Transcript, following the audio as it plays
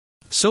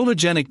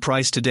Sologenic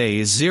price today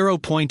is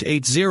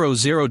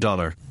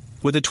 $0.800,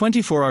 with a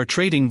 24-hour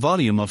trading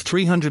volume of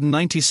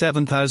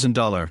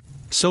 $397,000.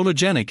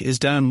 Sologenic is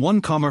down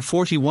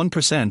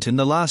 1.41% in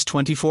the last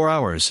 24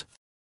 hours.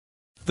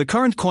 The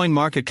current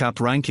CoinMarketCap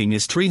ranking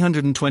is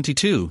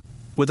 322,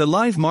 with a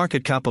live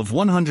market cap of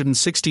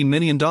 $160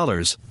 million.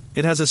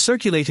 It has a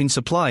circulating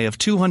supply of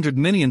 200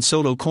 million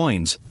Solo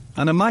coins,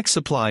 and a max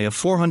supply of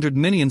 400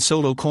 million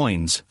Solo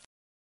coins.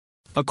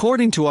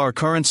 According to our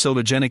current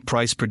Sologenic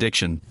price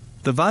prediction,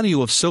 the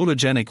value of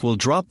Sologenic will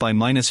drop by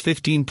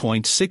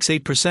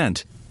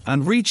 -15.68%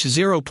 and reach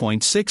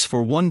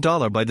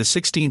 $0.641 by the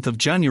 16th of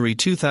January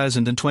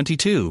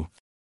 2022.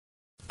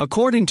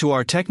 According to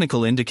our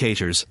technical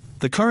indicators,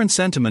 the current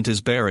sentiment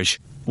is bearish,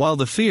 while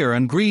the fear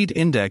and greed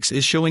index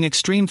is showing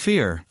extreme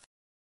fear.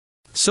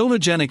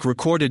 Sologenic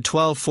recorded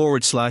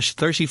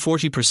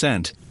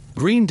 12/30-40%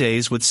 green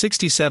days with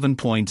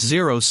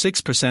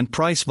 67.06%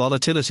 price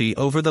volatility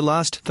over the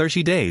last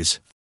 30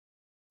 days.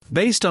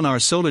 Based on our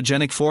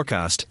Sologenic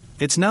forecast,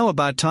 it's now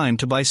about time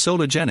to buy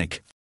Sologenic.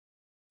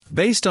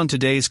 Based on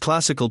today's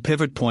classical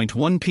pivot point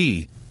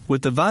 1p,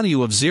 with the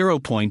value of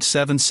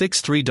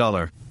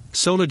 $0.763,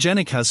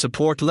 Sologenic has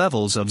support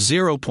levels of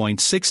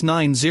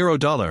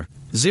 $0.690,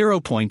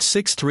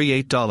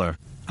 $0.638,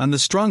 and the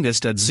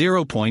strongest at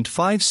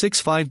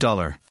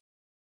 $0.565.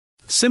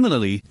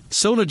 Similarly,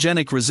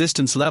 Sologenic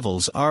resistance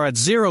levels are at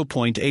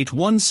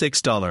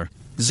 $0.816,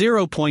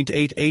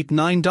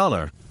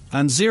 $0.889,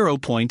 and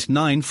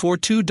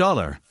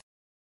 $0.942.